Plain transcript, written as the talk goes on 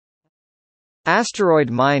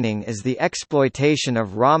Asteroid mining is the exploitation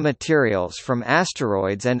of raw materials from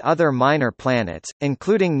asteroids and other minor planets,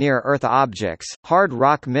 including near-Earth objects. Hard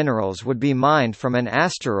rock minerals would be mined from an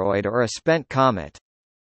asteroid or a spent comet.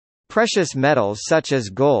 Precious metals such as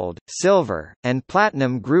gold, silver, and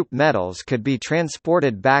platinum group metals could be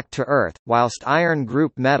transported back to Earth, whilst iron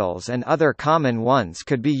group metals and other common ones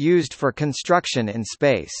could be used for construction in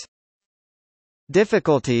space.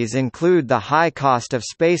 Difficulties include the high cost of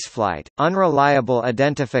spaceflight, unreliable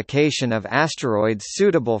identification of asteroids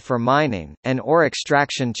suitable for mining, and ore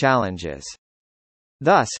extraction challenges.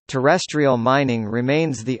 Thus, terrestrial mining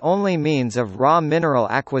remains the only means of raw mineral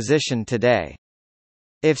acquisition today.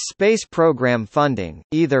 If space program funding,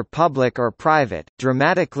 either public or private,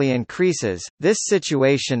 dramatically increases, this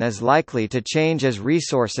situation is likely to change as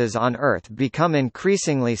resources on Earth become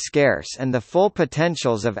increasingly scarce and the full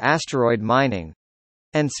potentials of asteroid mining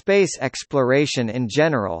and space exploration in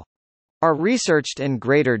general are researched in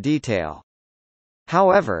greater detail.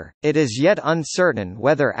 However, it is yet uncertain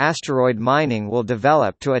whether asteroid mining will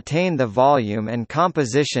develop to attain the volume and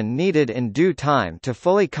composition needed in due time to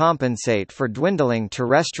fully compensate for dwindling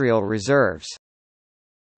terrestrial reserves.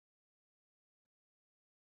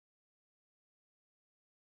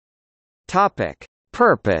 Topic: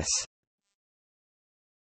 Purpose.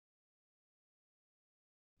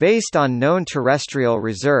 Based on known terrestrial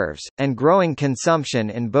reserves, and growing consumption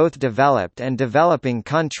in both developed and developing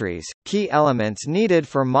countries, key elements needed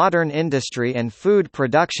for modern industry and food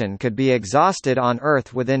production could be exhausted on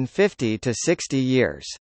Earth within 50 to 60 years.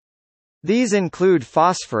 These include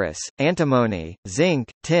phosphorus, antimony, zinc,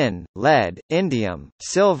 tin, lead, indium,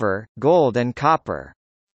 silver, gold and copper.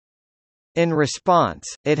 In response,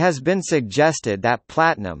 it has been suggested that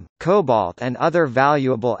platinum, cobalt and other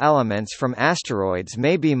valuable elements from asteroids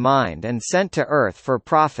may be mined and sent to Earth for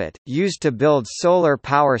profit, used to build solar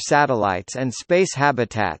power satellites and space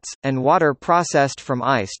habitats, and water processed from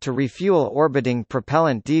ice to refuel orbiting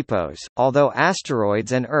propellant depots. Although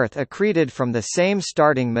asteroids and Earth accreted from the same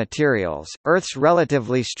starting materials, Earth's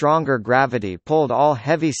relatively stronger gravity pulled all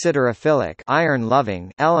heavy siderophilic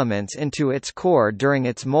iron-loving elements into its core during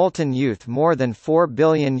its molten youth more than 4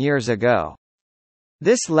 billion years ago.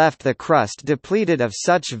 This left the crust depleted of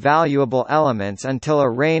such valuable elements until a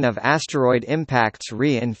rain of asteroid impacts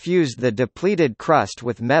re-infused the depleted crust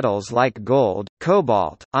with metals like gold,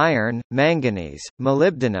 cobalt, iron, manganese,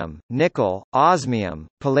 molybdenum, nickel, osmium,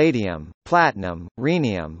 palladium, platinum,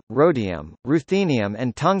 rhenium, rhodium, ruthenium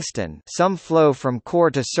and tungsten. Some flow from core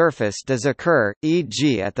to surface does occur,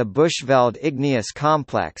 e.g. at the Bushveld igneous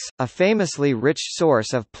complex, a famously rich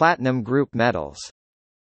source of platinum group metals.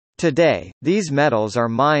 Today, these metals are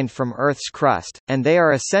mined from Earth's crust, and they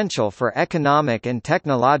are essential for economic and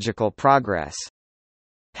technological progress.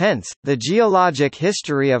 Hence, the geologic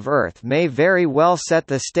history of Earth may very well set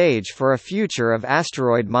the stage for a future of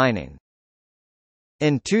asteroid mining.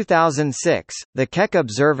 In 2006, the Keck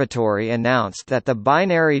Observatory announced that the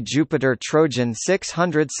binary Jupiter Trojan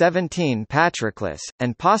 617 Patroclus,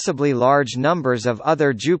 and possibly large numbers of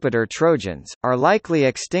other Jupiter Trojans, are likely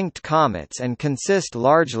extinct comets and consist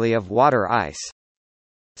largely of water ice.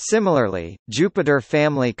 Similarly, Jupiter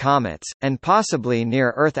family comets, and possibly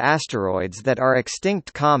near-Earth asteroids that are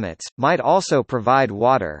extinct comets, might also provide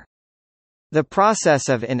water. The process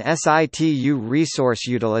of in situ resource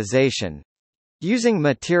utilization, using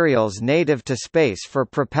materials native to space for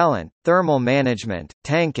propellant, thermal management,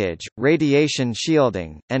 tankage, radiation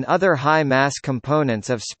shielding, and other high-mass components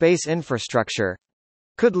of space infrastructure,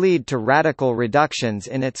 could lead to radical reductions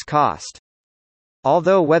in its cost.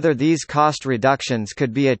 Although whether these cost reductions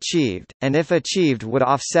could be achieved, and if achieved would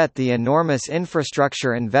offset the enormous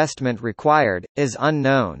infrastructure investment required, is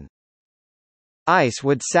unknown. Ice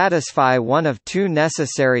would satisfy one of two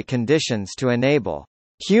necessary conditions to enable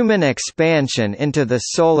human expansion into the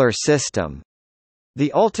Solar System,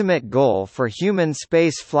 the ultimate goal for human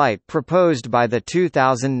space flight proposed by the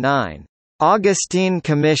 2009 Augustine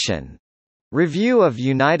Commission Review of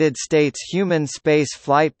United States Human Space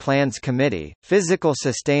Flight Plans Committee, Physical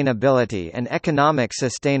Sustainability and Economic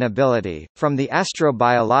Sustainability. From the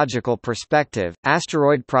astrobiological perspective,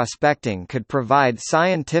 asteroid prospecting could provide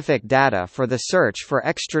scientific data for the search for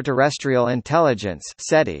extraterrestrial intelligence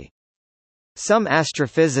 (SETI). Some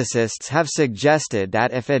astrophysicists have suggested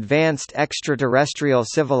that if advanced extraterrestrial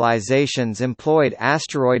civilizations employed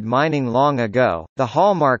asteroid mining long ago, the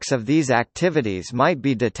hallmarks of these activities might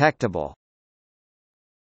be detectable.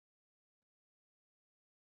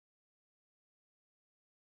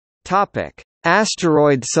 Topic: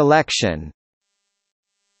 Asteroid selection.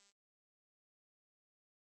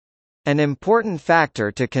 An important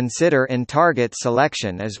factor to consider in target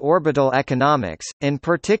selection is orbital economics, in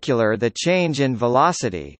particular the change in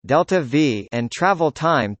velocity delta v and travel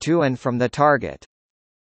time to and from the target.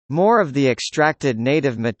 More of the extracted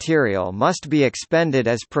native material must be expended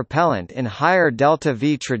as propellant in higher delta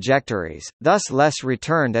v trajectories, thus less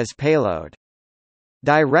returned as payload.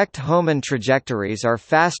 Direct Hohmann trajectories are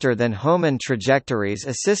faster than Hohmann trajectories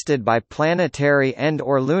assisted by planetary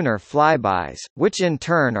and/or lunar flybys, which in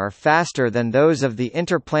turn are faster than those of the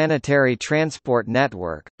interplanetary transport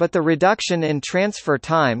network, but the reduction in transfer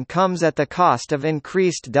time comes at the cost of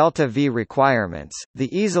increased delta-v requirements. The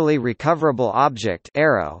easily recoverable object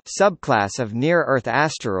 (ARO) subclass of near-Earth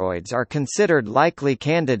asteroids are considered likely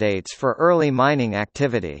candidates for early mining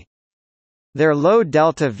activity. Their low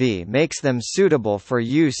delta-v makes them suitable for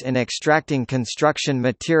use in extracting construction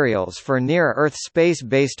materials for near-Earth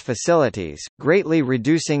space-based facilities, greatly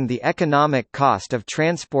reducing the economic cost of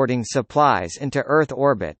transporting supplies into Earth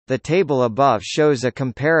orbit. The table above shows a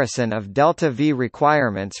comparison of delta-v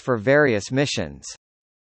requirements for various missions.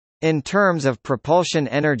 In terms of propulsion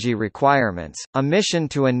energy requirements, a mission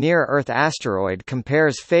to a near-Earth asteroid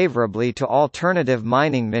compares favorably to alternative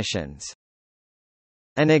mining missions.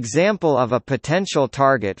 An example of a potential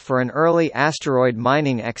target for an early asteroid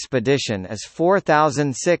mining expedition is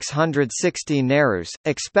 4660 Nerus,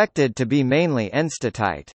 expected to be mainly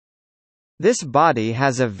enstatite. This body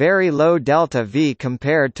has a very low delta-v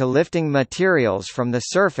compared to lifting materials from the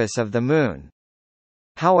surface of the Moon.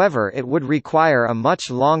 However, it would require a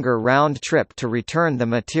much longer round trip to return the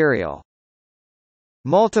material.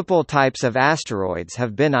 Multiple types of asteroids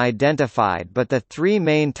have been identified, but the three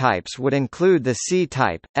main types would include the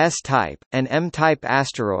C-type, S-type, and M-type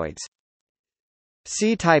asteroids.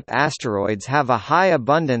 C-type asteroids have a high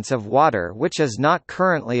abundance of water which is not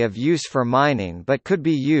currently of use for mining but could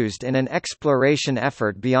be used in an exploration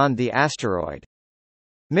effort beyond the asteroid.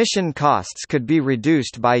 Mission costs could be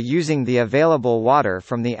reduced by using the available water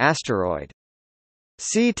from the asteroid.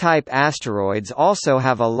 C-type asteroids also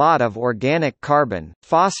have a lot of organic carbon,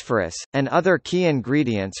 phosphorus, and other key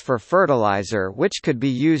ingredients for fertilizer which could be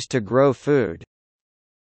used to grow food.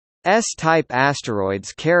 S-type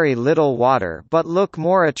asteroids carry little water but look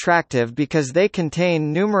more attractive because they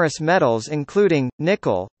contain numerous metals including,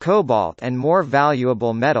 nickel, cobalt and more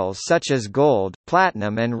valuable metals such as gold,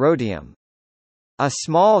 platinum and rhodium. A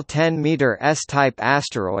small 10-meter S-type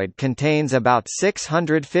asteroid contains about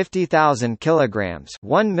 650,000 kilograms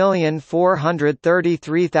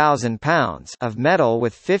 (1,433,000 pounds) of metal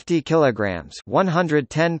with 50 kilograms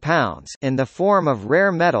 (110 pounds) in the form of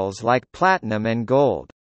rare metals like platinum and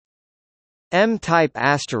gold. M-type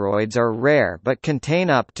asteroids are rare but contain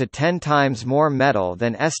up to 10 times more metal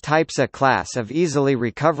than S-types. A class of easily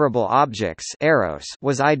recoverable objects AROS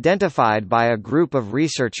was identified by a group of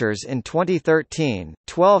researchers in 2013.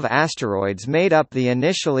 12 asteroids made up the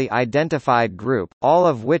initially identified group, all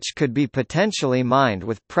of which could be potentially mined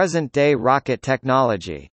with present-day rocket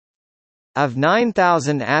technology. Of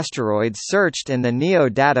 9,000 asteroids searched in the NEO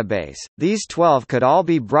database, these 12 could all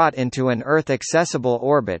be brought into an Earth-accessible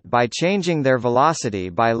orbit by changing their velocity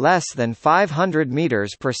by less than 500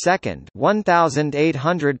 meters per second,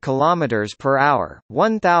 1,800 kilometers per hour,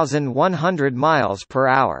 1,100 miles per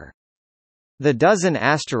hour. The dozen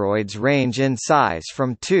asteroids range in size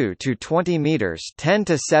from 2 to 20 meters, 10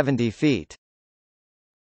 to 70 feet.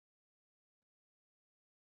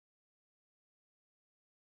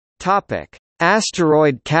 Topic: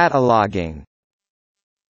 Asteroid cataloging.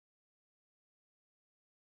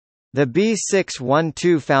 The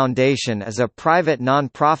B612 Foundation is a private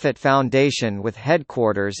non-profit foundation with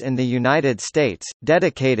headquarters in the United States,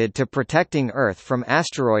 dedicated to protecting Earth from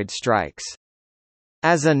asteroid strikes.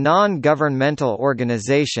 As a non-governmental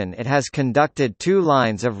organization, it has conducted 2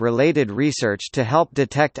 lines of related research to help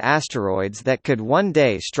detect asteroids that could one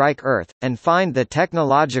day strike Earth, and find the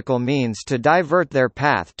technological means to divert their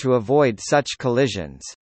path to avoid such collisions.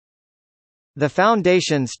 The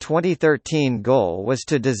Foundation's 2013 goal was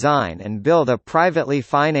to design and build a privately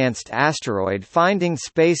financed asteroid-finding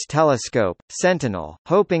space telescope, Sentinel,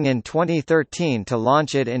 hoping in 2013 to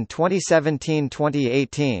launch it in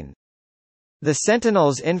 2017-2018. The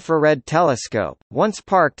Sentinel's infrared telescope, once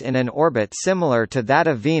parked in an orbit similar to that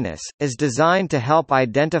of Venus, is designed to help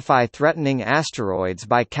identify threatening asteroids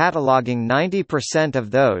by cataloging 90%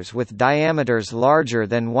 of those with diameters larger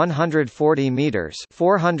than 140 meters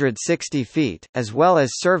 (460 feet), as well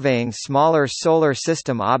as surveying smaller solar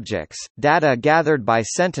system objects. Data gathered by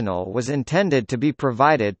Sentinel was intended to be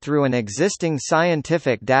provided through an existing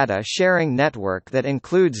scientific data sharing network that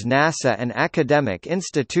includes NASA and academic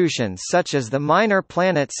institutions such as the Minor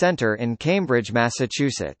Planet Center in Cambridge,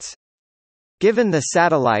 Massachusetts. Given the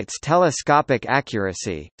satellite's telescopic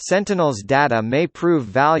accuracy, Sentinel's data may prove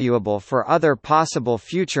valuable for other possible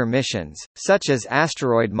future missions, such as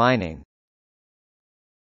asteroid mining.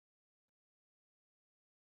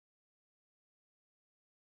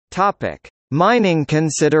 Topic: Mining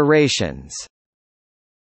considerations.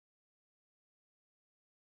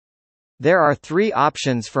 There are three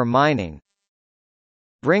options for mining.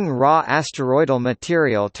 Bring raw asteroidal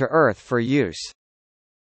material to Earth for use.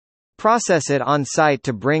 Process it on site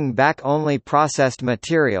to bring back only processed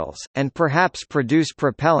materials, and perhaps produce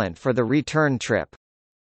propellant for the return trip.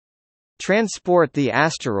 Transport the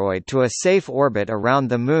asteroid to a safe orbit around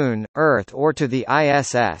the Moon, Earth or to the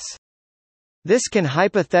ISS. This can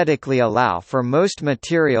hypothetically allow for most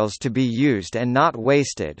materials to be used and not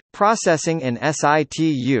wasted. Processing in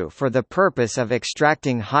situ for the purpose of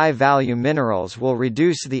extracting high-value minerals will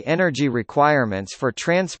reduce the energy requirements for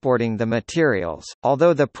transporting the materials,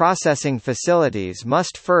 although the processing facilities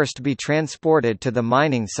must first be transported to the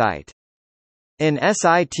mining site. In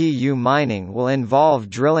situ, mining will involve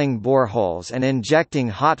drilling boreholes and injecting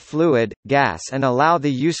hot fluid, gas, and allow the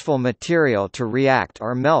useful material to react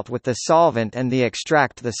or melt with the solvent and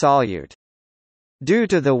extract the solute. Due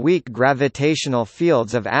to the weak gravitational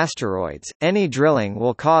fields of asteroids, any drilling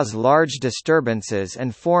will cause large disturbances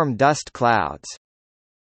and form dust clouds.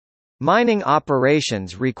 Mining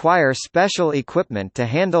operations require special equipment to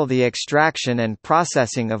handle the extraction and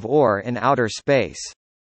processing of ore in outer space.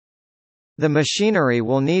 The machinery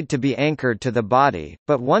will need to be anchored to the body,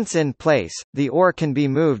 but once in place, the ore can be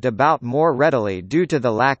moved about more readily due to the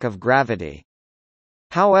lack of gravity.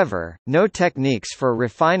 However, no techniques for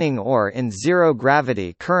refining ore in zero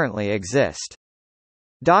gravity currently exist.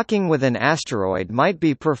 Docking with an asteroid might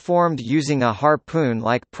be performed using a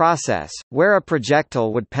harpoon-like process, where a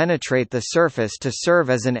projectile would penetrate the surface to serve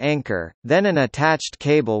as an anchor, then an attached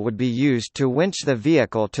cable would be used to winch the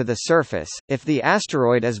vehicle to the surface. If the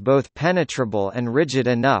asteroid is both penetrable and rigid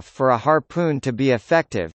enough for a harpoon to be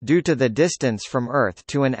effective, due to the distance from Earth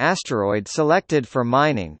to an asteroid selected for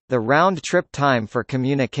mining, the round-trip time for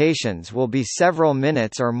communications will be several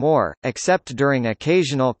minutes or more, except during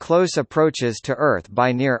occasional close approaches to Earth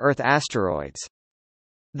by near-Earth asteroids.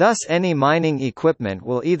 Thus any mining equipment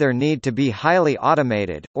will either need to be highly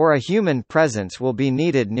automated, or a human presence will be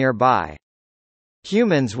needed nearby.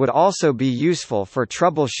 Humans would also be useful for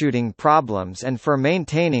troubleshooting problems and for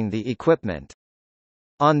maintaining the equipment.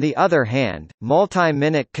 On the other hand,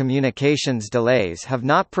 multi-minute communications delays have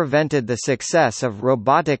not prevented the success of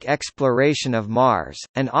robotic exploration of Mars,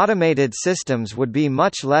 and automated systems would be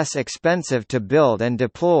much less expensive to build and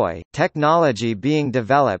deploy. Technology being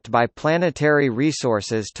developed by Planetary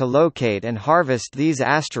Resources to locate and harvest these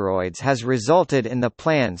asteroids has resulted in the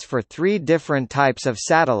plans for 3 different types of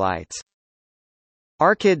satellites.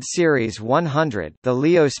 Arcade Series 100, the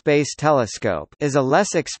LEO Space Telescope, is a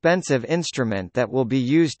less expensive instrument that will be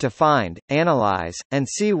used to find, analyze, and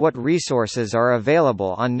see what resources are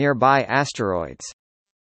available on nearby asteroids.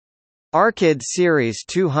 Arcade Series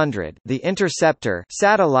 200, the Interceptor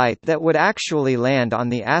satellite that would actually land on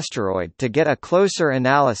the asteroid to get a closer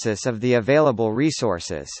analysis of the available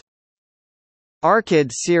resources. Arcade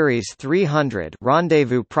Series 300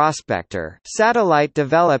 Rendezvous Prospector satellite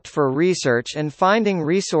developed for research and finding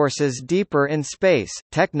resources deeper in space,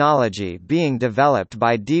 technology being developed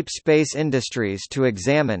by Deep Space Industries to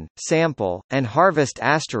examine, sample, and harvest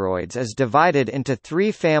asteroids is divided into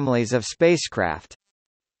 3 families of spacecraft.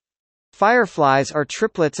 Fireflies are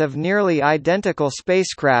triplets of nearly identical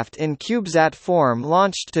spacecraft in CubeSat form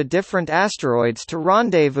launched to different asteroids to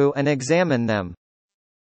rendezvous and examine them.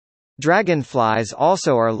 Dragonflies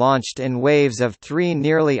also are launched in waves of 3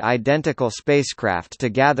 nearly identical spacecraft to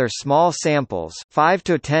gather small samples 5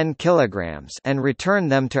 to 10 kilograms and return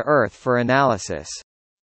them to Earth for analysis.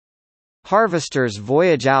 Harvesters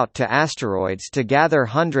voyage out to asteroids to gather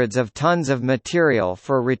hundreds of tons of material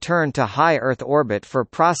for return to high Earth orbit for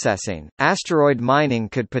processing. Asteroid mining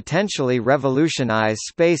could potentially revolutionize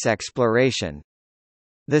space exploration.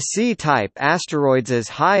 The C-type asteroids'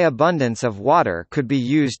 high abundance of water could be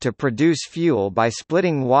used to produce fuel by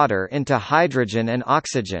splitting water into hydrogen and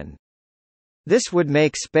oxygen. This would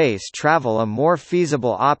make space travel a more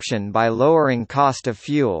feasible option by lowering cost of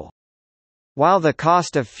fuel. While the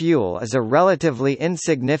cost of fuel is a relatively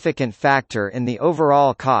insignificant factor in the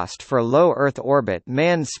overall cost for low Earth orbit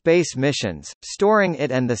manned space missions, storing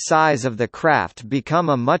it and the size of the craft become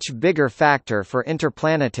a much bigger factor for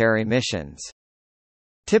interplanetary missions.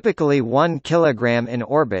 Typically 1 kg in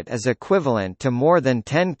orbit is equivalent to more than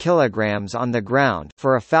 10 kg on the ground.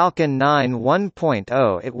 For a Falcon 9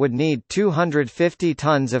 1.0 it would need 250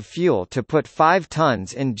 tons of fuel to put 5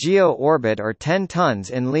 tons in GEO orbit or 10 tons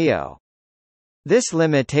in LEO. This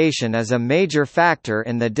limitation is a major factor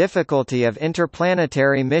in the difficulty of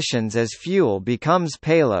interplanetary missions as fuel becomes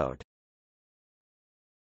payload.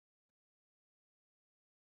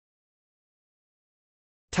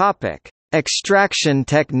 Topic: Extraction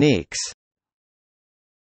techniques.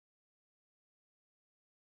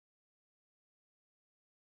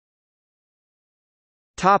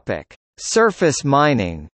 Topic: Surface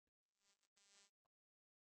mining.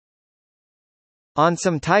 On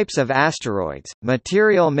some types of asteroids,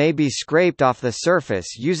 material may be scraped off the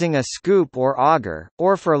surface using a scoop or auger,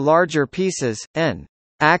 or for larger pieces, an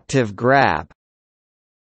active grab.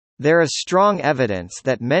 There is strong evidence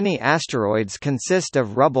that many asteroids consist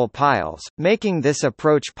of rubble piles, making this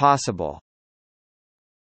approach possible.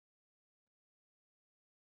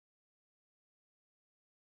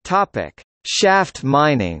 Topic: Shaft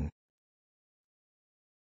mining.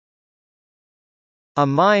 A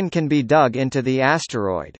mine can be dug into the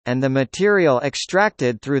asteroid, and the material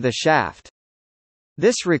extracted through the shaft.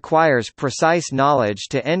 This requires precise knowledge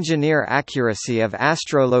to engineer accuracy of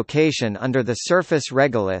astrolocation under the surface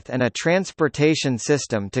regolith and a transportation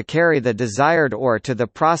system to carry the desired ore to the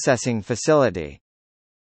processing facility.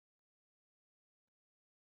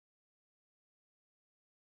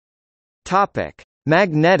 Topic: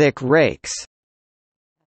 Magnetic rakes.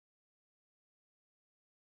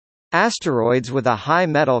 Asteroids with a high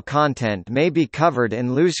metal content may be covered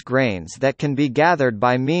in loose grains that can be gathered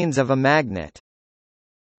by means of a magnet.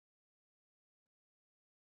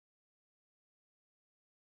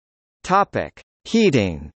 Topic: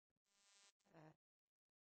 Heating.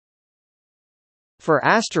 For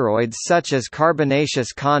asteroids such as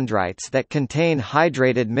carbonaceous chondrites that contain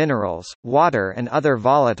hydrated minerals, water and other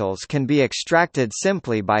volatiles can be extracted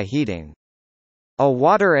simply by heating. A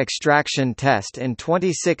water extraction test in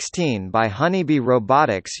 2016 by Honeybee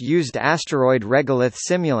Robotics used asteroid regolith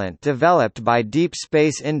simulant developed by Deep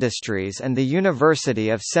Space Industries and the University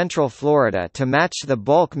of Central Florida to match the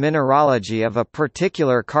bulk mineralogy of a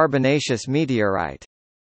particular carbonaceous meteorite.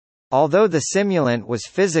 Although the simulant was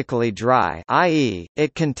physically dry, i.e.,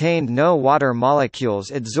 it contained no water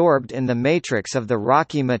molecules adsorbed in the matrix of the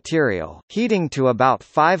rocky material, heating to about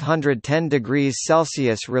 510 degrees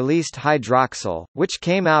Celsius released hydroxyl, which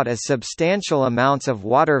came out as substantial amounts of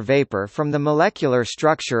water vapor from the molecular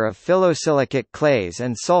structure of phyllosilicate clays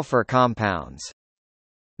and sulfur compounds.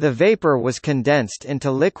 The vapor was condensed into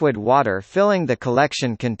liquid water filling the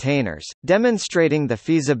collection containers, demonstrating the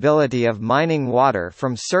feasibility of mining water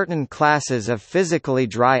from certain classes of physically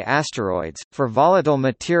dry asteroids. For volatile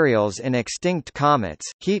materials in extinct comets,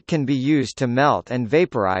 heat can be used to melt and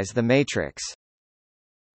vaporize the matrix.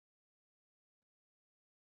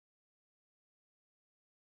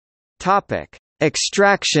 Topic: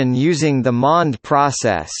 Extraction using the Mond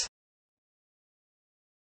process.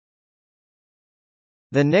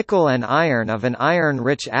 The nickel and iron of an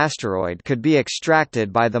iron-rich asteroid could be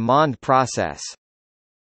extracted by the Mond process.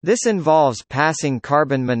 This involves passing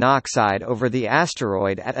carbon monoxide over the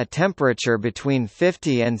asteroid at a temperature between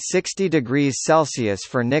 50 and 60 degrees Celsius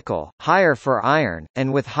for nickel, higher for iron,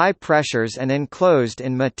 and with high pressures and enclosed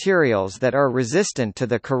in materials that are resistant to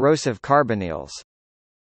the corrosive carbonyls.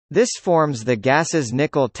 This forms the gases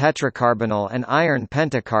nickel tetracarbonyl and iron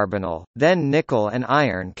pentacarbonyl, then nickel and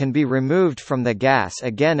iron can be removed from the gas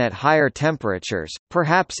again at higher temperatures,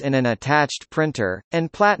 perhaps in an attached printer,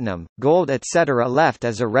 and platinum, gold etc. left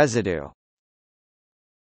as a residue.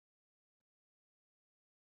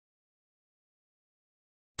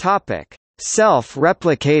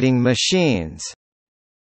 Self-replicating machines.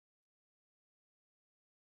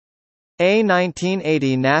 A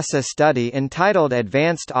 1980 NASA study entitled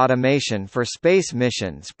Advanced Automation for Space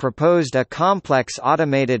Missions proposed a complex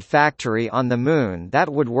automated factory on the Moon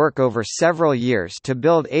that would work over several years to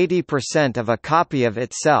build 80% of a copy of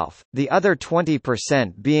itself, the other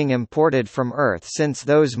 20% being imported from Earth since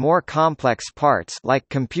those more complex parts like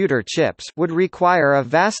computer chips would require a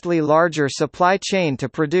vastly larger supply chain to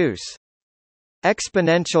produce.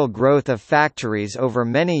 Exponential growth of factories over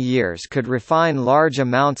many years could refine large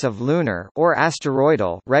amounts of lunar or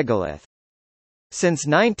asteroidal regolith. Since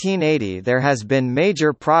 1980 there has been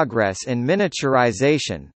major progress in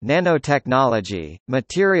miniaturization, nanotechnology,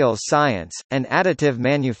 materials science, and additive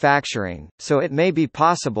manufacturing, so it may be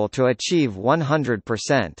possible to achieve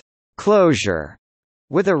 100% closure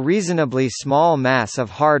With a reasonably small mass of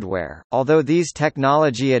hardware, although these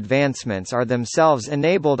technology advancements are themselves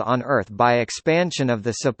enabled on Earth by expansion of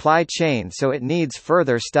the supply chain, so it needs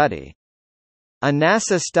further study. A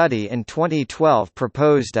NASA study in 2012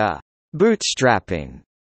 proposed a bootstrapping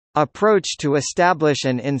approach to establish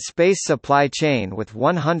an in-space supply chain with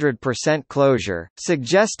 100% closure,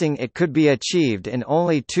 suggesting it could be achieved in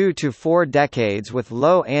only 2 to 4 decades with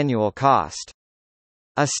low annual cost.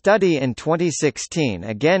 A study in 2016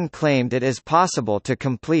 again claimed it is possible to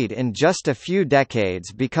complete in just a few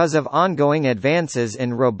decades because of ongoing advances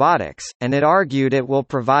in robotics, and it argued it will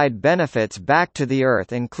provide benefits back to the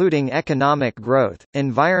Earth including economic growth,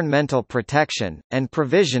 environmental protection, and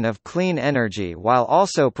provision of clean energy while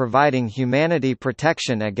also providing humanity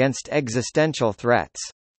protection against existential threats.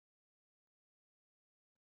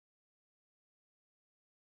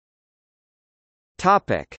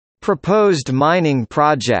 Topic: Proposed mining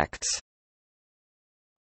projects.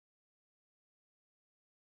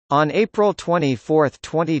 On April 24,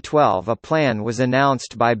 2012, a plan was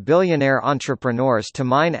announced by billionaire entrepreneurs to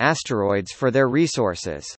mine asteroids for their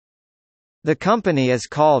resources. The company is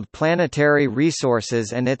called Planetary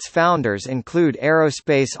Resources and its founders include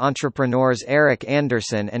aerospace entrepreneurs Eric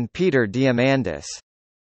Anderson and Peter Diamandis.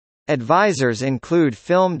 Advisors include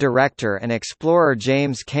film director and explorer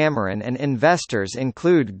James Cameron, and investors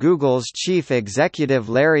include Google's chief executive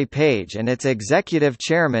Larry Page and its executive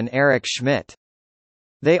chairman Eric Schmidt.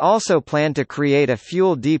 They also plan to create a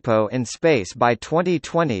fuel depot in space by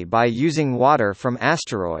 2020 by using water from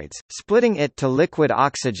asteroids, splitting it to liquid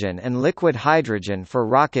oxygen and liquid hydrogen for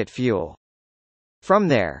rocket fuel. From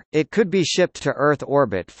there, it could be shipped to Earth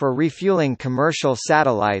orbit for refueling commercial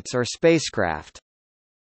satellites or spacecraft.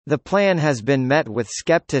 The plan has been met with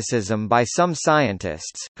skepticism by some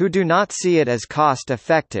scientists, who do not see it as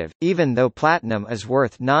cost-effective, even though platinum is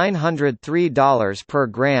worth $903 per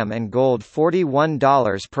gram and gold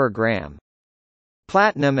 $41 per gram.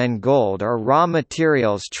 Platinum and gold are raw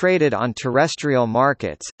materials traded on terrestrial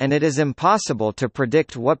markets, and it is impossible to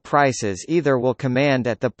predict what prices either will command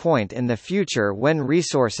at the point in the future when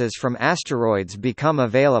resources from asteroids become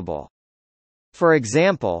available. For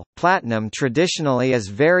example, platinum traditionally is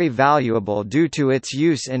very valuable due to its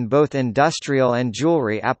use in both industrial and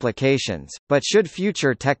jewelry applications, but should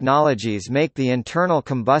future technologies make the internal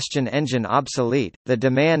combustion engine obsolete, the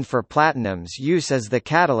demand for platinum's use as the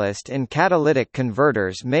catalyst in catalytic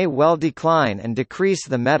converters may well decline and decrease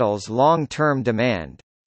the metal's long-term demand.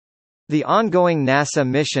 The ongoing NASA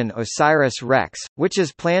mission OSIRIS-REx, which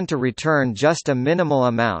is planned to return just a minimal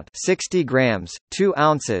amount 60 grams, 2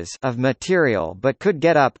 ounces of material but could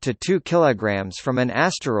get up to 2 kilograms from an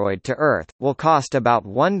asteroid to Earth, will cost about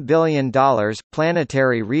 $1 billion.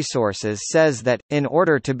 Planetary Resources says that, in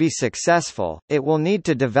order to be successful, it will need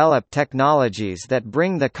to develop technologies that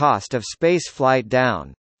bring the cost of spaceflight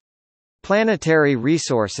down. Planetary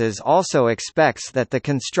Resources also expects that the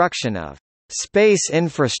construction of space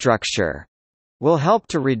infrastructure will help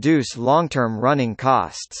to reduce long-term running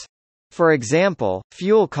costs. For example,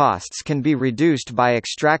 fuel costs can be reduced by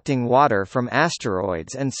extracting water from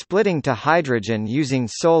asteroids and splitting to hydrogen using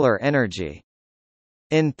solar energy.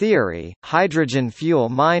 In theory, hydrogen fuel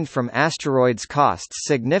mined from asteroids costs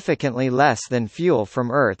significantly less than fuel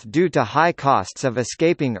from Earth due to high costs of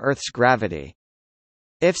escaping Earth's gravity.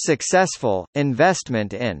 If successful,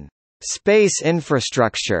 investment in space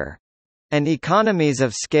infrastructure and economies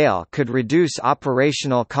of scale could reduce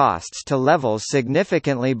operational costs to levels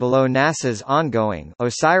significantly below NASA's ongoing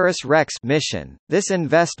OSIRIS-REx mission. This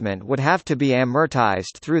investment would have to be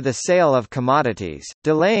amortized through the sale of commodities,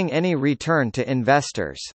 delaying any return to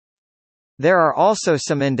investors. There are also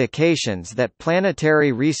some indications that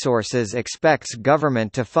Planetary Resources expects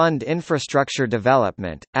government to fund infrastructure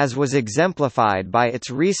development, as was exemplified by its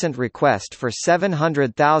recent request for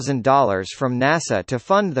 $700,000 from NASA to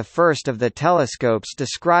fund the first of the telescopes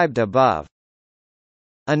described above.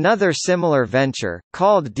 Another similar venture,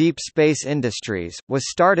 called Deep Space Industries, was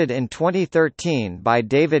started in 2013 by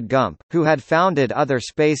David Gump, who had founded other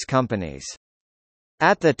space companies.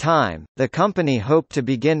 At the time, the company hoped to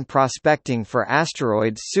begin prospecting for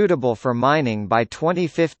asteroids suitable for mining by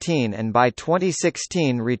 2015 and by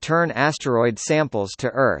 2016 return asteroid samples to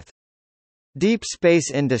Earth. Deep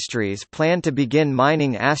Space Industries plan to begin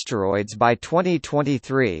mining asteroids by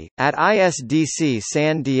 2023. At ISDC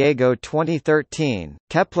San Diego 2013,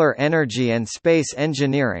 Kepler Energy and Space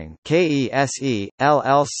Engineering (KESE)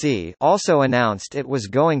 LLC also announced it was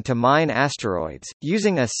going to mine asteroids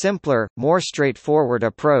using a simpler, more straightforward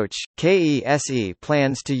approach. KESE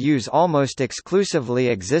plans to use almost exclusively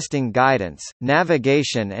existing guidance,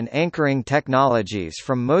 navigation, and anchoring technologies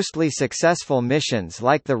from mostly successful missions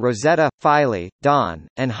like the Rosetta, Philae, Dawn,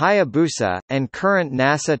 and Hayabusa, and current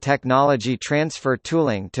NASA technology transfer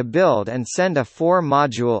tooling to build and send a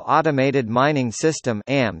 4-module automated mining system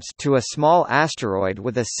 (AMS) to a small asteroid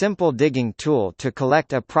with a simple digging tool to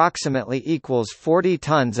collect approximately equals 40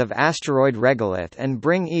 tons of asteroid regolith and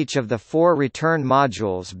bring each of the 4 return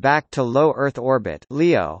modules back to low Earth orbit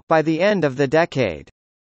 (LEO) by the end of the decade.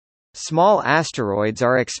 Small asteroids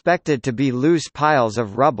are expected to be loose piles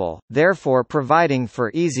of rubble, therefore providing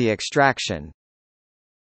for easy extraction.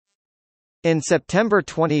 In September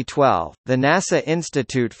 2012, the NASA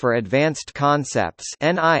Institute for Advanced Concepts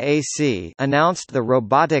 (NIAC) announced the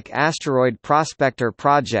Robotic Asteroid Prospector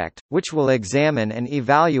Project, which will examine and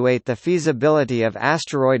evaluate the feasibility of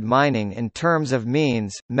asteroid mining in terms of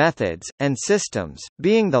means, methods, and systems.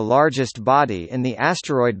 Being the largest body in the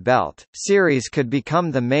asteroid belt, Ceres could become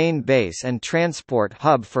the main base and transport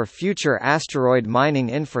hub for future asteroid mining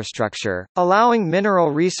infrastructure, allowing mineral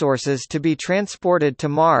resources to be transported to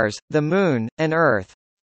Mars, the Moon, and Earth.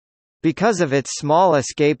 Because of its small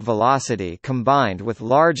escape velocity combined with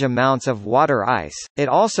large amounts of water ice, it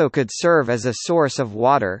also could serve as a source of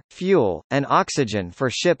water, fuel, and oxygen for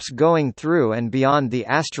ships going through and beyond the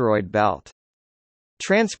asteroid belt.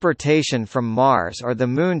 Transportation from Mars or the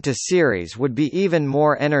Moon to Ceres would be even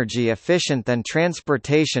more energy efficient than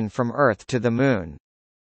transportation from Earth to the Moon.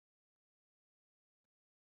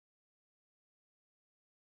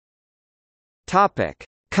 Topic: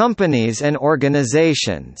 Companies and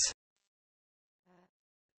organizations.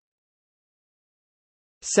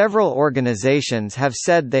 Several organizations have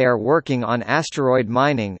said they are working on asteroid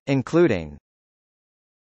mining, including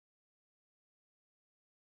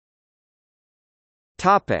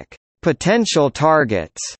Topic: Potential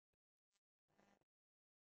targets.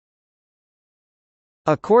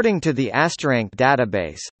 According to the Asterank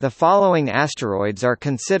database, the following asteroids are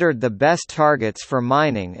considered the best targets for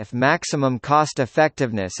mining if maximum cost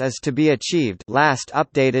effectiveness is to be achieved, last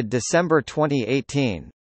updated December 2018.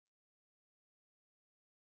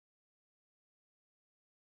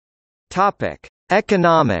 Topic: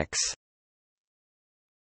 Economics.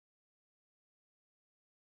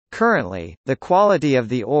 Currently, the quality of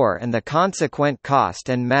the ore and the consequent cost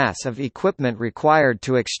and mass of equipment required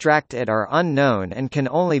to extract it are unknown and can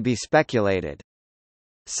only be speculated.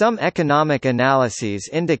 Some economic analyses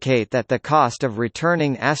indicate that the cost of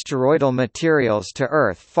returning asteroidal materials to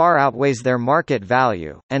Earth far outweighs their market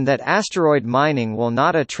value, and that asteroid mining will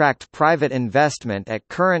not attract private investment at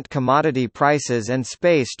current commodity prices and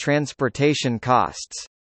space transportation costs.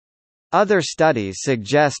 Other studies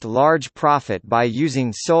suggest large profit by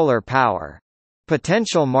using solar power.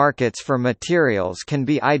 Potential markets for materials can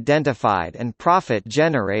be identified and profit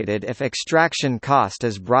generated if extraction cost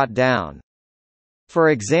is brought down.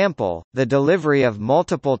 For example, the delivery of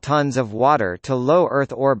multiple tons of water to low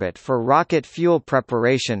Earth orbit for rocket fuel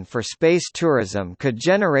preparation for space tourism could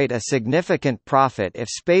generate a significant profit if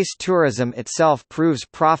space tourism itself proves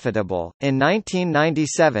profitable. In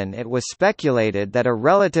 1997, it was speculated that a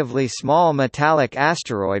relatively small metallic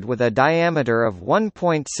asteroid with a diameter of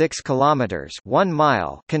 1.6 kilometers (1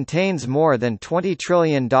 mile) contains more than $20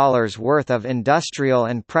 trillion worth of industrial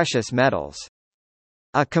and precious metals.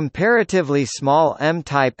 A comparatively small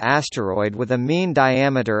M-type asteroid with a mean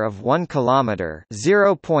diameter of 1 kilometer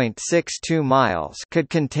 (0.62 miles) could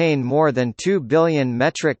contain more than 2 billion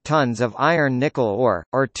metric tons of iron-nickel ore,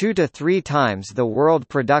 or 2 to 3 times the world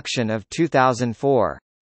production of 2004.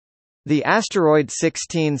 The asteroid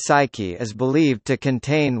 16 Psyche is believed to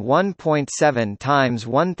contain 1.7 times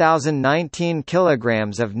 1019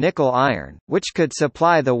 kilograms of nickel iron, which could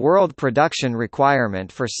supply the world production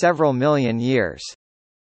requirement for several million years.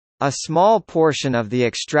 A small portion of the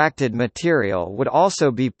extracted material would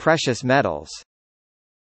also be precious metals.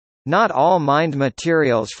 Not all mined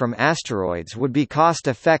materials from asteroids would be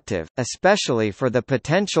cost-effective, especially for the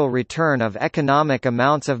potential return of economic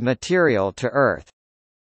amounts of material to Earth.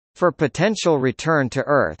 For potential return to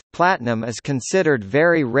Earth, platinum is considered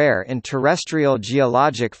very rare in terrestrial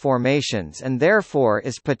geologic formations and therefore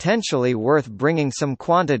is potentially worth bringing some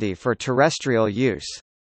quantity for terrestrial use.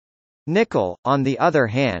 Nickel, on the other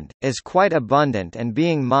hand, is quite abundant and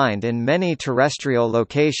being mined in many terrestrial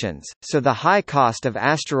locations, so the high cost of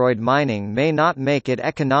asteroid mining may not make it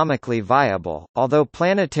economically viable, although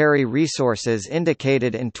Planetary Resources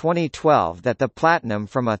indicated in 2012 that the platinum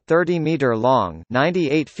from a 30-meter-long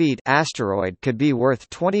asteroid could be worth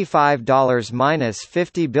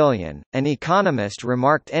 $25–50 billion. An economist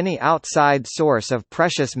remarked any outside source of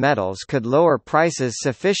precious metals could lower prices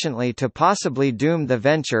sufficiently to possibly doom the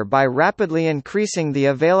venture by rapidly increasing the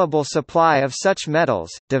available supply of such metals.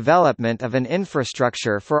 Development of an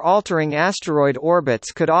infrastructure for altering asteroid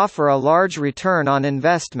orbits could offer a large return on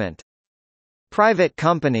investment. Private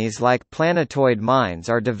companies like Planetoid Mines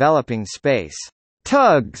are developing space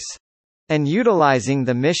tugs and utilizing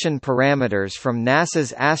the mission parameters from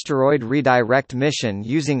NASA's Asteroid Redirect mission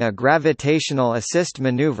using a gravitational assist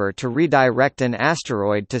maneuver to redirect an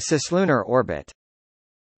asteroid to cislunar orbit.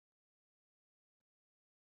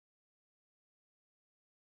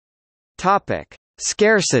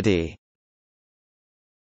 Scarcity.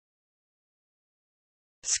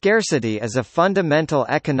 Scarcity is a fundamental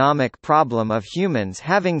economic problem of humans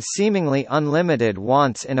having seemingly unlimited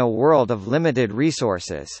wants in a world of limited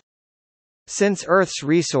resources. Since Earth's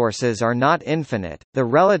resources are not infinite, the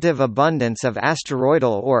relative abundance of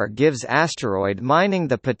asteroidal ore gives asteroid mining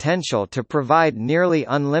the potential to provide nearly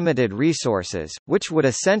unlimited resources, which would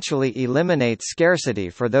essentially eliminate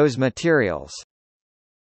scarcity for those materials.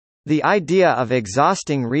 The idea of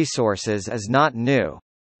exhausting resources is not new.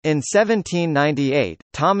 In 1798,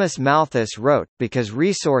 Thomas Malthus wrote, "Because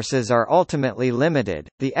resources are ultimately limited,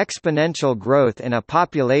 the exponential growth in a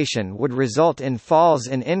population would result in falls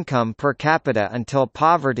in income per capita until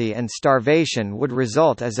poverty and starvation would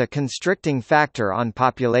result as a constricting factor on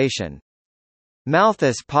population."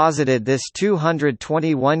 Malthus posited this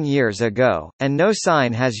 221 years ago, and no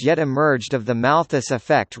sign has yet emerged of the Malthus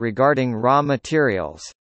effect regarding raw materials.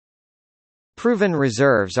 Proven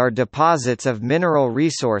reserves are deposits of mineral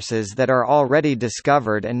resources that are already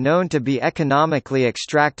discovered and known to be economically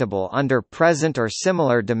extractable under present or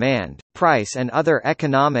similar demand, price and other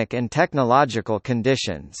economic and technological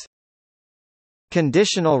conditions.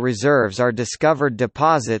 Conditional reserves are discovered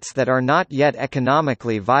deposits that are not yet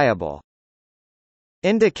economically viable.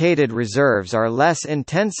 Indicated reserves are less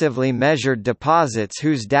intensively measured deposits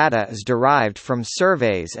whose data is derived from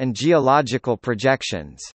surveys and geological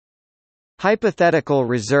projections. Hypothetical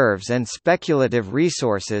reserves and speculative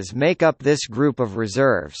resources make up this group of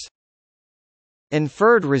reserves.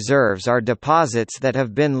 Inferred reserves are deposits that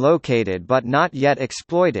have been located but not yet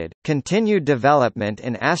exploited. Continued development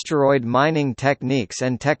in asteroid mining techniques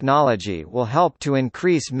and technology will help to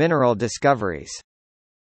increase mineral discoveries.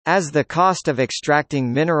 As the cost of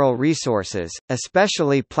extracting mineral resources,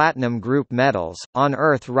 especially platinum group metals, on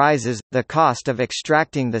Earth rises, the cost of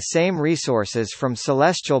extracting the same resources from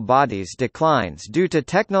celestial bodies declines due to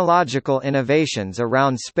technological innovations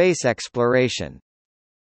around space exploration.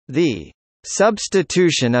 The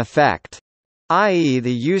substitution effect, i.e.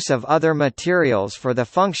 the use of other materials for the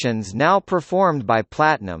functions now performed by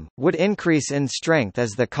platinum, would increase in strength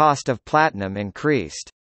as the cost of platinum increased.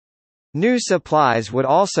 New supplies would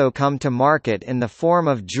also come to market in the form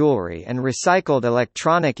of jewelry and recycled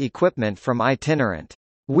electronic equipment from itinerant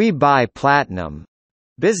 "We Buy Platinum"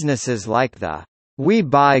 businesses like the "We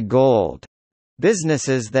Buy Gold"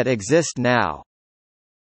 businesses that exist now.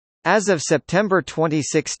 As of September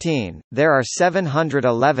 2016, there are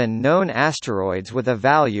 711 known asteroids with a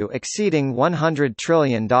value exceeding $100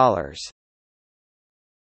 trillion.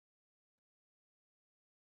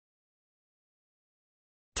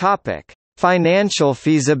 Financial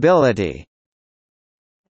feasibility.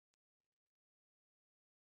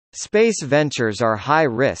 Space ventures are high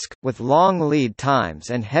risk, with long lead times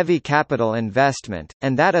and heavy capital investment,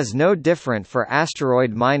 and that is no different for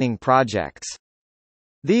asteroid mining projects.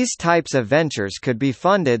 These types of ventures could be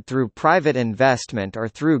funded through private investment or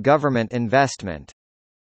through government investment.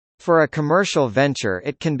 For a commercial venture,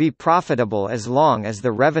 it can be profitable as long as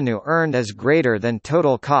the revenue earned is greater than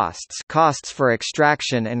total costs for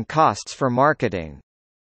extraction and costs for marketing.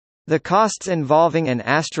 The costs involving an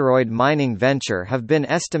asteroid mining venture have been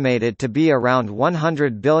estimated to be around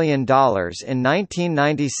 $100 billion in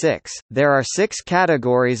 1996. There are 6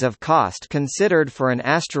 categories of cost considered for an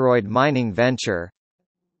asteroid mining venture: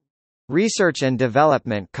 research and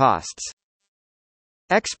development costs,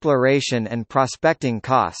 exploration and prospecting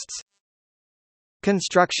costs,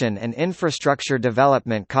 construction and infrastructure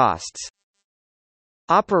development costs,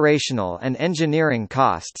 operational and engineering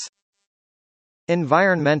costs,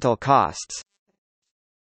 environmental costs.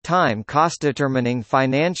 Time cost. Determining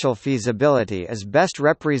financial feasibility is best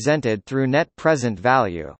represented through net present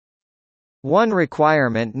value. One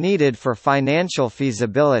requirement needed for financial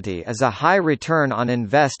feasibility is a high return on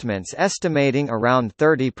investments estimating around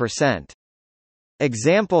 30%.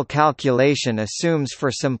 Example calculation assumes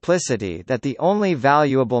for simplicity that the only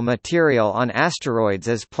valuable material on asteroids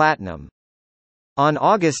is platinum. On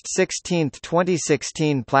August 16,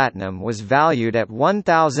 2016, platinum was valued at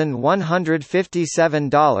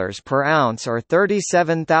 $1,157 per ounce or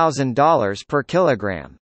 $37,000 per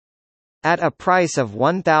kilogram. At a price of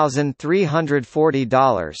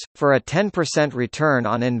 $1,340, for a 10% return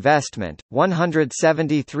on investment,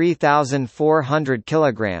 173,400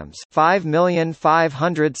 kilograms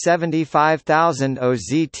 (5,575,000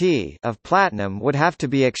 OZT) of platinum would have to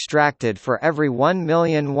be extracted for every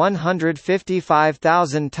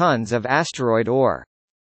 1,155,000 tons of asteroid ore.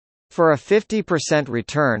 For a 50%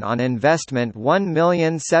 return on investment,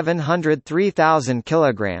 1,703,000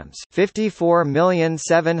 kilograms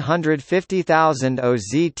 (54,750,000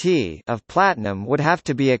 OZT) of platinum would have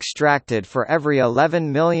to be extracted for every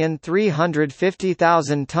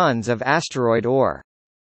 11,350,000 tons of asteroid ore.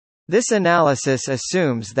 This analysis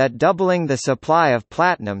assumes that doubling the supply of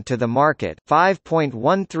platinum to the market,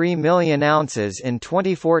 5.13 million ounces in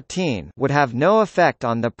 2014, would have no effect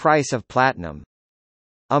on the price of platinum.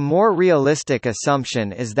 A more realistic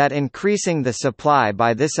assumption is that increasing the supply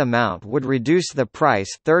by this amount would reduce the price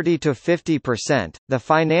 30 to 50%. The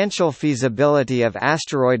financial feasibility of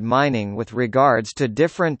asteroid mining with regards to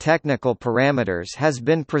different technical parameters has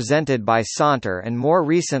been presented by Saunter and more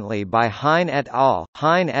recently by Hein et al.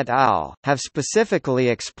 Hein et al. Have specifically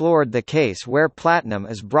explored the case where platinum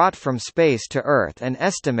is brought from space to Earth and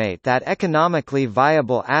estimate that economically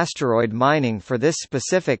viable asteroid mining for this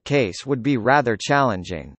specific case would be rather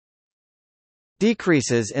challenging.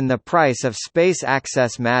 Decreases in the price of space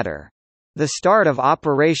access matter. The start of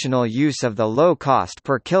operational use of the low cost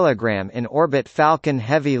per kilogram in orbit Falcon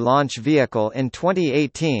Heavy launch vehicle in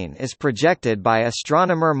 2018 is projected by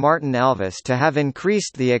astronomer Martin Elvis to have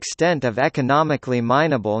increased the extent of economically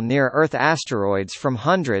mineable near-Earth asteroids from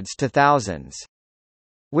hundreds to thousands.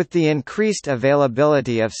 With the increased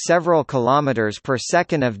availability of several kilometers per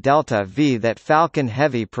second of delta V that Falcon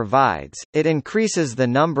Heavy provides, it increases the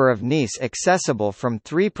number of NEAs accessible from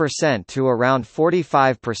 3% to around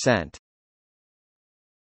 45%.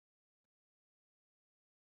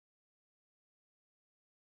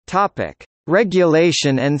 Topic: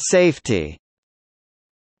 Regulation and safety.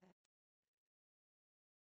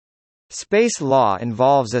 Space law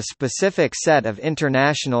involves a specific set of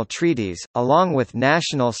international treaties, along with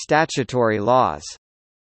national statutory laws.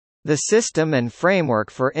 The system and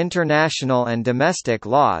framework for international and domestic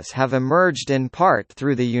laws have emerged in part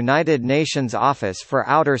through the United Nations Office for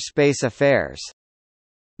Outer Space Affairs.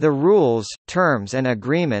 The rules, terms and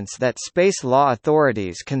agreements that space law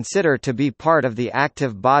authorities consider to be part of the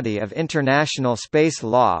active body of international space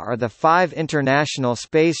law are the 5 international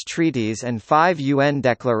space treaties and 5 UN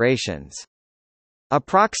declarations.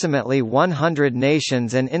 Approximately 100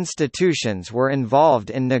 nations and institutions were involved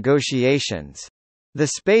in negotiations. The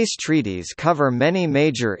space treaties cover many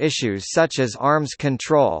major issues such as arms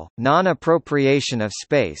control, non-appropriation of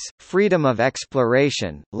space, freedom of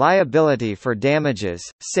exploration, liability for damages,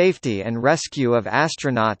 safety and rescue of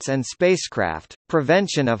astronauts and spacecraft,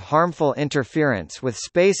 prevention of harmful interference with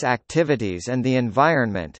space activities and the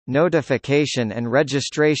environment, notification and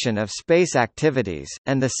registration of space activities,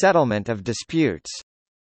 and the settlement of disputes.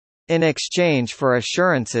 In exchange for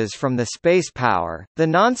assurances from the space power, the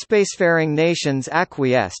non-spacefaring nations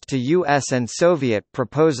acquiesced to US and Soviet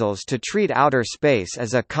proposals to treat outer space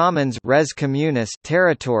as a commons res communis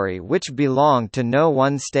territory which belonged to no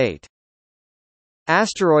one state.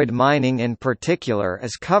 Asteroid mining in particular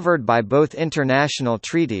is covered by both international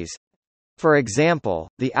treaties, for example,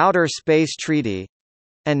 the Outer Space Treaty,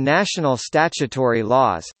 and national statutory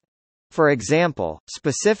laws. For example,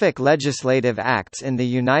 specific legislative acts in the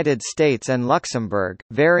United States and Luxembourg.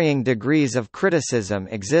 Varying degrees of criticism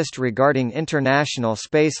exist regarding international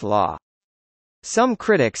space law. Some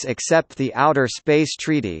critics accept the Outer Space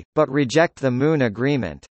Treaty, but reject the Moon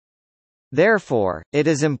Agreement. Therefore, it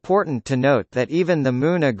is important to note that even the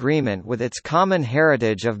Moon Agreement with its Common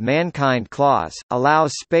Heritage of Mankind clause,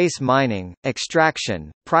 allows space mining,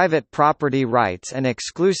 extraction, private property rights and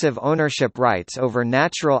exclusive ownership rights over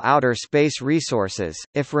natural outer space resources,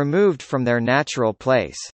 if removed from their natural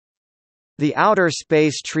place. The Outer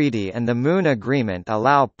Space Treaty and the Moon Agreement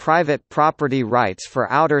allow private property rights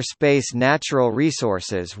for outer space natural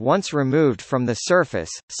resources once removed from the surface,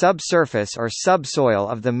 subsurface or subsoil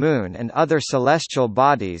of the Moon and other celestial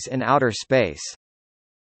bodies in outer space.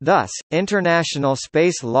 Thus, international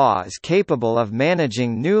space law is capable of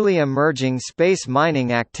managing newly emerging space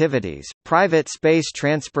mining activities, private space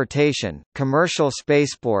transportation, commercial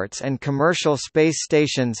spaceports and commercial space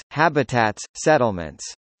stations, habitats, settlements.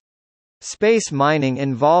 Space mining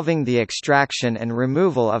involving the extraction and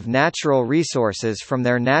removal of natural resources from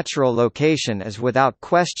their natural location is without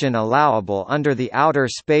question allowable under the Outer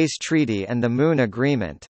Space Treaty and the Moon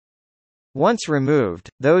Agreement. Once removed,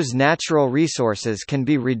 those natural resources can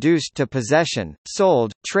be reduced to possession,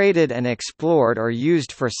 sold, traded and explored or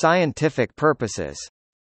used for scientific purposes.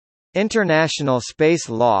 International space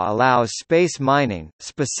law allows space mining,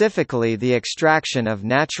 specifically the extraction of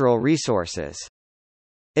natural resources.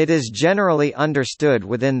 It is generally understood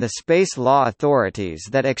within the space law authorities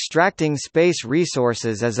that extracting space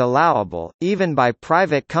resources is allowable, even by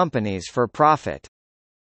private companies for profit.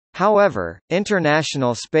 However,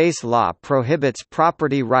 international space law prohibits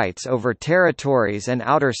property rights over territories and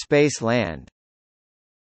outer space land.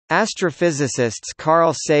 Astrophysicists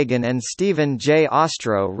Carl Sagan and Stephen J.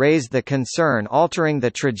 Ostrow raised the concern altering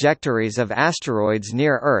the trajectories of asteroids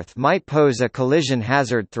near Earth might pose a collision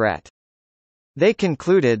hazard threat. They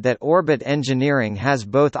concluded that orbit engineering has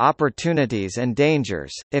both opportunities and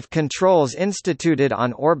dangers. If controls instituted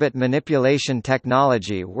on orbit manipulation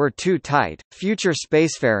technology were too tight, future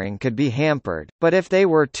spacefaring could be hampered, but if they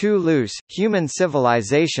were too loose, human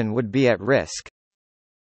civilization would be at risk.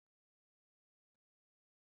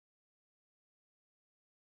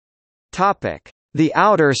 Topic: The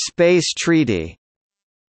Outer Space Treaty.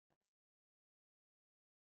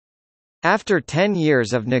 After 10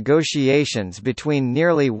 years of negotiations between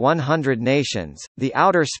nearly 100 nations, the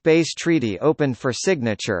Outer Space Treaty opened for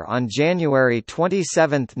signature on January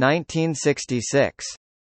 27, 1966.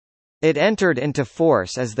 It entered into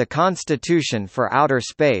force as the Constitution for Outer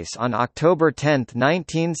Space on October 10,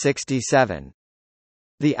 1967.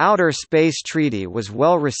 The Outer Space Treaty was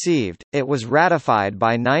well received. It was ratified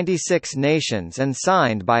by 96 nations and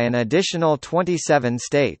signed by an additional 27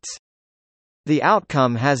 states. The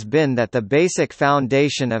outcome has been that the basic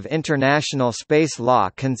foundation of international space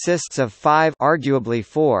law consists of 5 arguably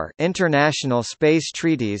 4 international space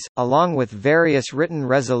treaties, along with various written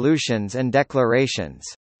resolutions and declarations.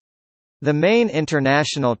 The main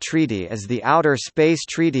international treaty is the Outer Space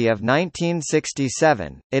Treaty of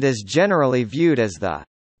 1967. It is generally viewed as the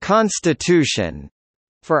Constitution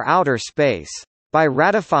for outer space. By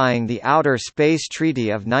ratifying the Outer Space Treaty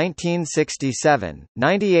of 1967,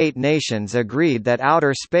 98 nations agreed that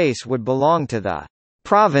outer space would belong to the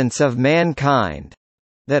province of mankind,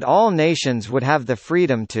 that all nations would have the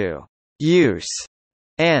freedom to use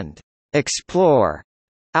and explore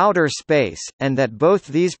outer space, and that both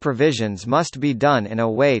these provisions must be done in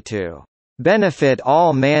a way to benefit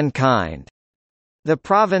all mankind. The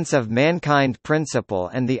province of mankind principle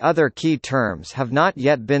and the other key terms have not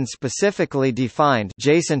yet been specifically defined.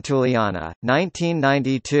 Jason Tuliana,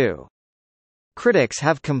 1992. Critics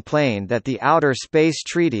have complained that the Outer Space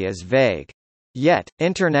Treaty is vague. Yet,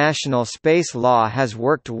 international space law has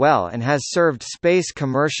worked well and has served space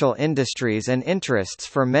commercial industries and interests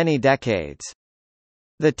for many decades.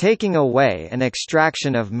 The taking away and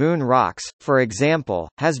extraction of moon rocks, for example,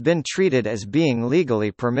 has been treated as being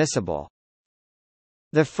legally permissible.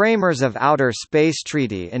 The framers of Outer Space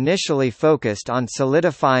Treaty initially focused on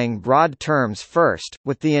solidifying broad terms first,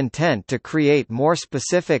 with the intent to create more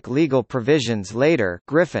specific legal provisions later.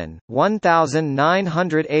 Griffin,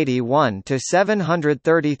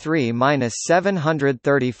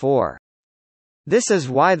 1981-733-734. This is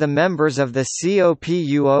why the members of the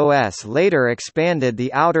COPUOS later expanded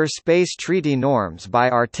the Outer Space Treaty norms by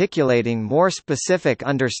articulating more specific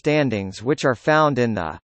understandings which are found in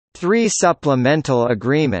the 3 supplemental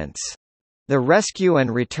agreements: the Rescue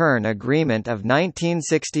and Return Agreement of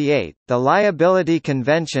 1968, the Liability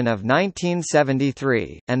Convention of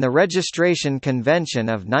 1973, and the Registration Convention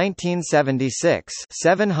of 1976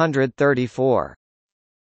 734.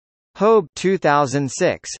 Hobe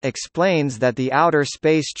 2006 explains that the Outer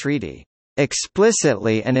Space Treaty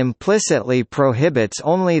explicitly and implicitly prohibits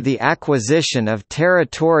only the acquisition of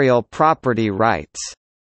territorial property rights,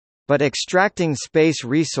 but extracting space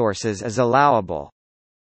resources is allowable.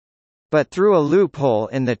 But through a loophole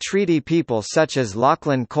in the treaty, people such as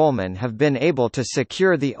Lachlan Coleman have been able to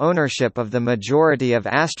secure the ownership of the majority of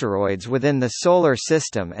asteroids within the Solar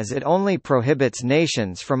System, as it only prohibits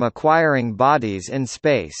nations from acquiring bodies in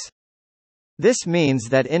space. This means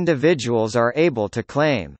that individuals are able to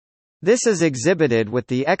claim. This is exhibited with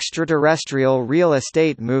the extraterrestrial real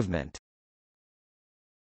estate movement.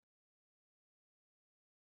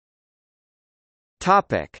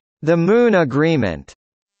 The Moon Agreement.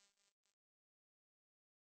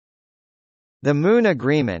 The Moon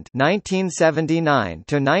Agreement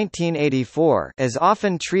 1979–1984 is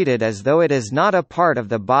often treated as though it is not a part of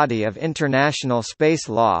the body of international space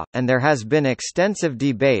law, and there has been extensive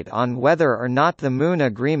debate on whether or not the Moon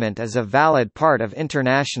Agreement is a valid part of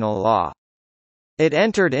international law. It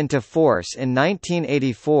entered into force in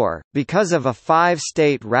 1984, because of a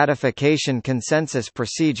five-state ratification consensus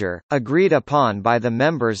procedure, agreed upon by the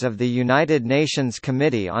members of the United Nations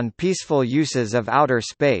Committee on Peaceful Uses of Outer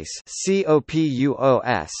Space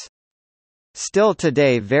 (COPUOS). Still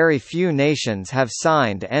today very few nations have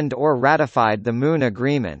signed and/or ratified the Moon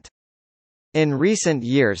Agreement. In recent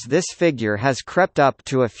years this figure has crept up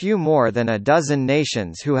to a few more than a dozen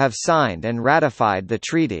nations who have signed and ratified the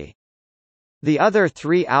treaty. The other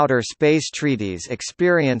three outer space treaties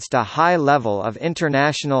experienced a high level of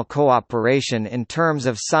international cooperation in terms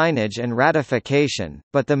of signage and ratification,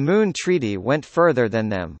 but the Moon Treaty went further than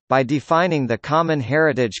them, by defining the common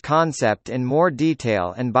heritage concept in more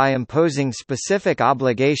detail and by imposing specific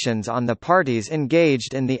obligations on the parties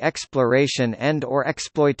engaged in the exploration and/or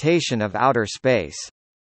exploitation of outer space.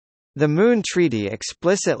 The Moon Treaty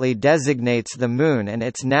explicitly designates the Moon and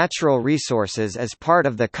its natural resources as part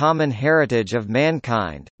of the common heritage of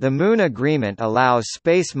mankind. The Moon Agreement allows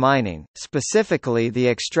space mining, specifically the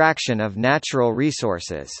extraction of natural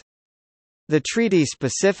resources. The treaty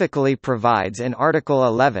specifically provides in Article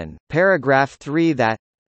 11, paragraph 3 that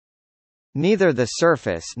neither the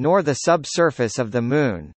surface nor the subsurface of the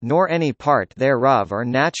Moon, nor any part thereof or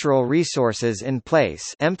natural resources in place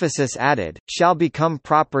emphasis added, shall become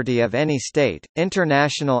property of any state,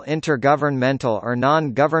 international intergovernmental or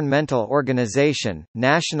non-governmental organization,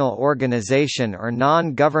 national organization or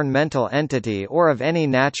non-governmental entity or of any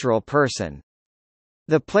natural person.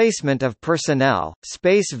 The placement of personnel,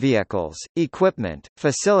 space vehicles, equipment,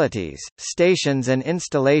 facilities, stations and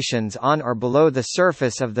installations on or below the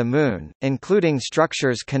surface of the Moon, including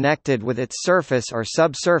structures connected with its surface or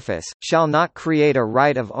subsurface, shall not create a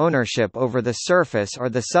right of ownership over the surface or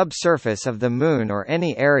the subsurface of the Moon or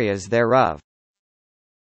any areas thereof.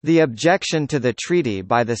 The objection to the treaty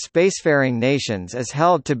by the spacefaring nations is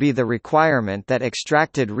held to be the requirement that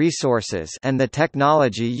extracted resources and the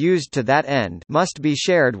technology used to that end must be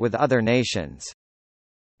shared with other nations.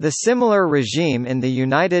 The similar regime in the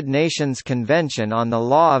United Nations Convention on the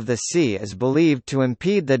Law of the Sea is believed to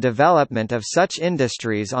impede the development of such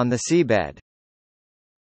industries on the seabed.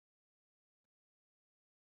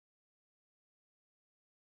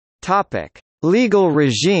 Topic: Legal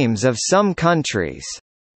regimes of some countries.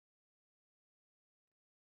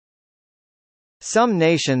 Some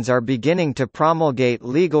nations are beginning to promulgate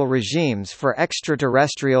legal regimes for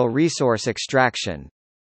extraterrestrial resource extraction.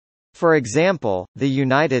 For example, the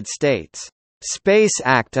United States Space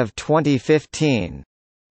Act of 2015,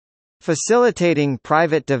 facilitating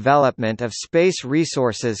private development of space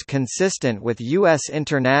resources consistent with U.S.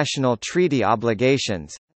 international treaty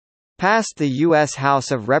obligations, passed the U.S. House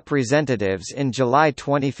of Representatives in July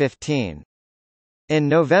 2015. In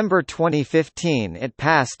November 2015 it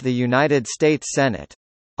passed the United States Senate.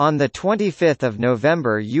 On 25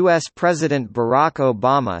 November U.S. President Barack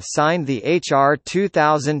Obama signed the H.R.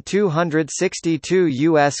 2262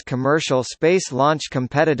 U.S. Commercial Space Launch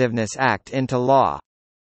Competitiveness Act into law.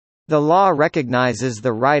 The law recognizes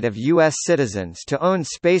the right of U.S. citizens to own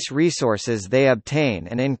space resources they obtain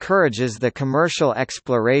and encourages the commercial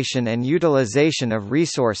exploration and utilization of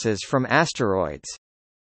resources from asteroids.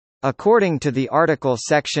 According to the Article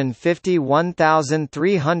Section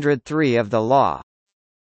 51303 of the law,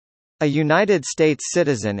 a United States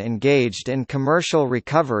citizen engaged in commercial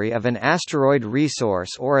recovery of an asteroid resource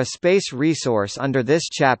or a space resource under this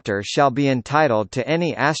chapter shall be entitled to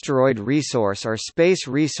any asteroid resource or space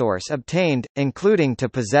resource obtained, including to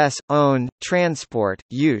possess, own, transport,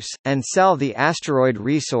 use, and sell the asteroid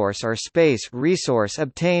resource or space resource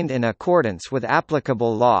obtained in accordance with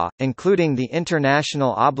applicable law, including the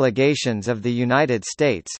international obligations of the United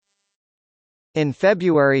States. In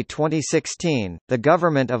February 2016, the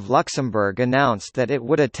government of Luxembourg announced that it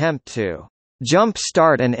would attempt to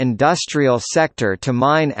jump-start an industrial sector to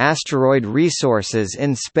mine asteroid resources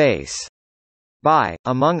in space, by,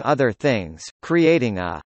 among other things, creating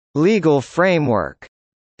a legal framework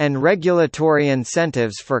and regulatory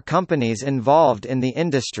incentives for companies involved in the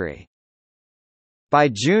industry. By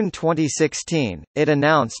June 2016, it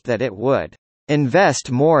announced that it would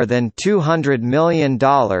invest more than $200 million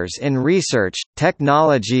in research,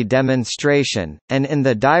 technology demonstration, and in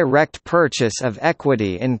the direct purchase of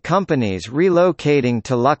equity in companies relocating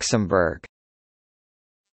to Luxembourg.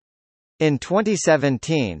 In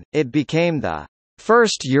 2017, it became the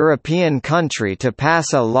first European country to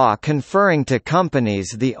pass a law conferring to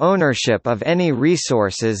companies the ownership of any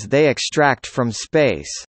resources they extract from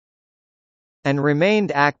space, and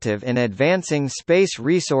remained active in advancing space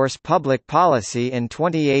resource public policy in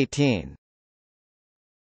 2018.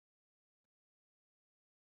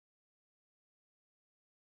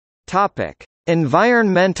 Topic: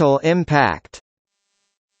 Environmental impact.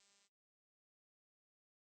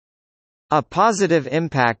 A positive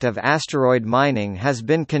impact of asteroid mining has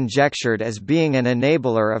been conjectured as being an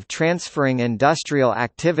enabler of transferring industrial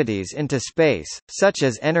activities into space, such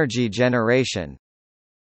as energy generation.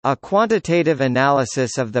 A quantitative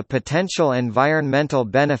analysis of the potential environmental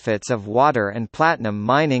benefits of water and platinum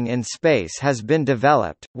mining in space has been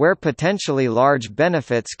developed, where potentially large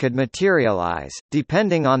benefits could materialize,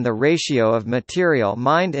 depending on the ratio of material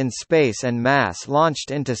mined in space and mass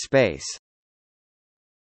launched into space.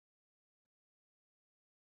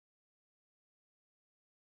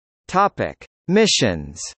 Topic: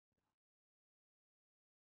 Missions.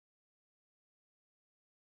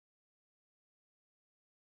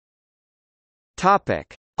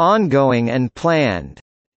 Topic: Ongoing and planned.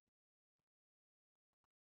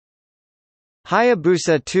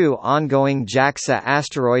 Hayabusa 2 ongoing JAXA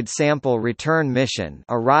asteroid sample return mission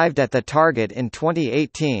arrived at the target in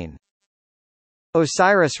 2018.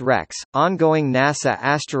 OSIRIS-REx, ongoing NASA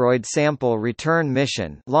asteroid sample return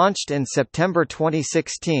mission, launched in September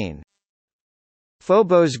 2016.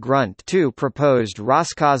 Phobos Grunt 2 proposed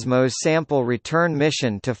Roscosmos sample return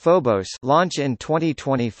mission to Phobos, launch in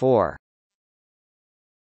 2024.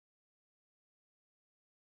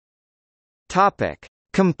 Topic: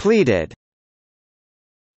 Completed.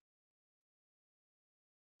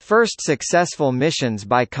 First successful missions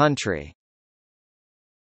by country.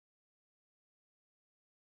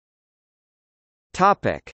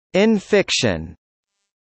 Topic: In fiction.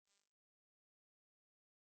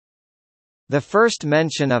 The first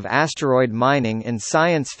mention of asteroid mining in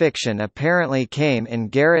science fiction apparently came in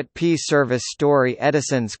Garrett P. Serviss' story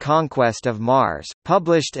Edison's Conquest of Mars,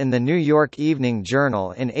 published in the New York Evening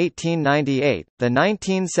Journal in 1898. The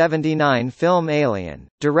 1979 film Alien,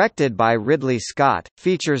 directed by Ridley Scott,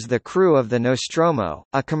 features the crew of the Nostromo,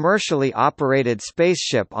 a commercially operated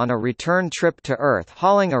spaceship on a return trip to Earth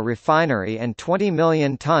hauling a refinery and 20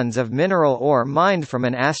 million tons of mineral ore mined from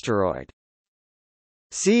an asteroid.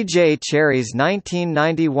 C. J. Cherry's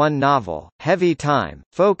 1991 novel, Heavy Time,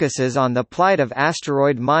 focuses on the plight of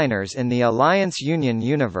asteroid miners in the Alliance Union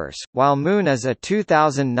universe, while Moon is a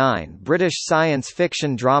 2009 British science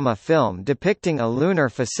fiction drama film depicting a lunar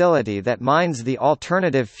facility that mines the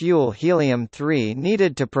alternative fuel helium-3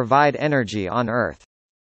 needed to provide energy on Earth.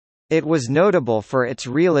 It was notable for its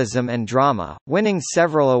realism and drama, winning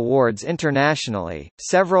several awards internationally.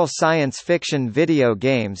 Several science fiction video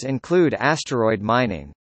games include asteroid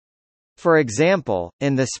mining. For example,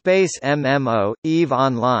 in the space MMO, EVE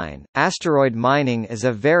Online, asteroid mining is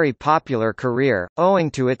a very popular career,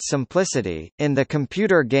 owing to its simplicity. In the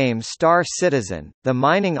computer game Star Citizen, the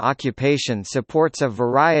mining occupation supports a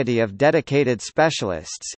variety of dedicated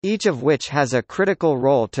specialists, each of which has a critical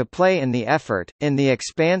role to play in the effort. In the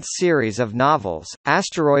Expanse series of novels,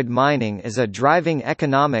 asteroid mining is a driving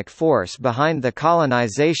economic force behind the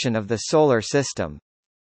colonization of the Solar System.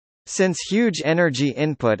 Since huge energy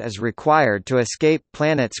input is required to escape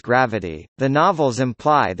planets' gravity, the novels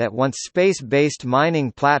imply that once space-based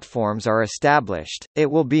mining platforms are established, it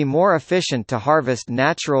will be more efficient to harvest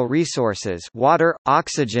natural resources, water,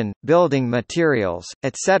 oxygen, building materials,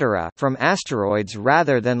 etc., from asteroids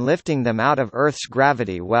rather than lifting them out of Earth's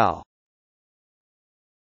gravity well.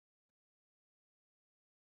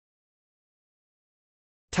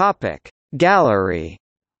 Topic Gallery.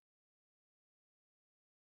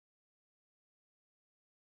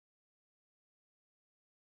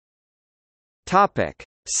 Topic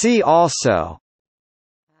See also: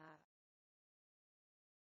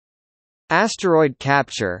 Asteroid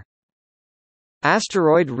capture,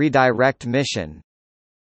 Asteroid redirect mission,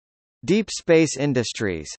 Deep space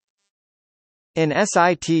industries, in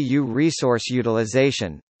situ resource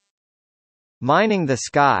utilization, Mining the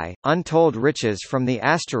sky, untold riches from the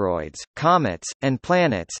asteroids, comets, and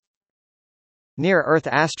planets, Near-Earth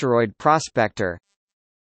asteroid prospector,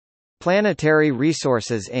 Planetary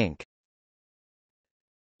Resources Inc.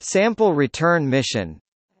 Sample return mission,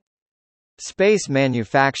 Space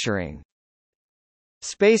manufacturing,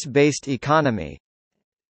 Space-based economy,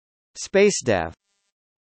 SpaceDev,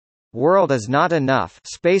 World is not enough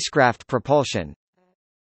spacecraft propulsion.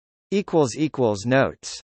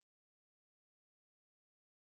 Notes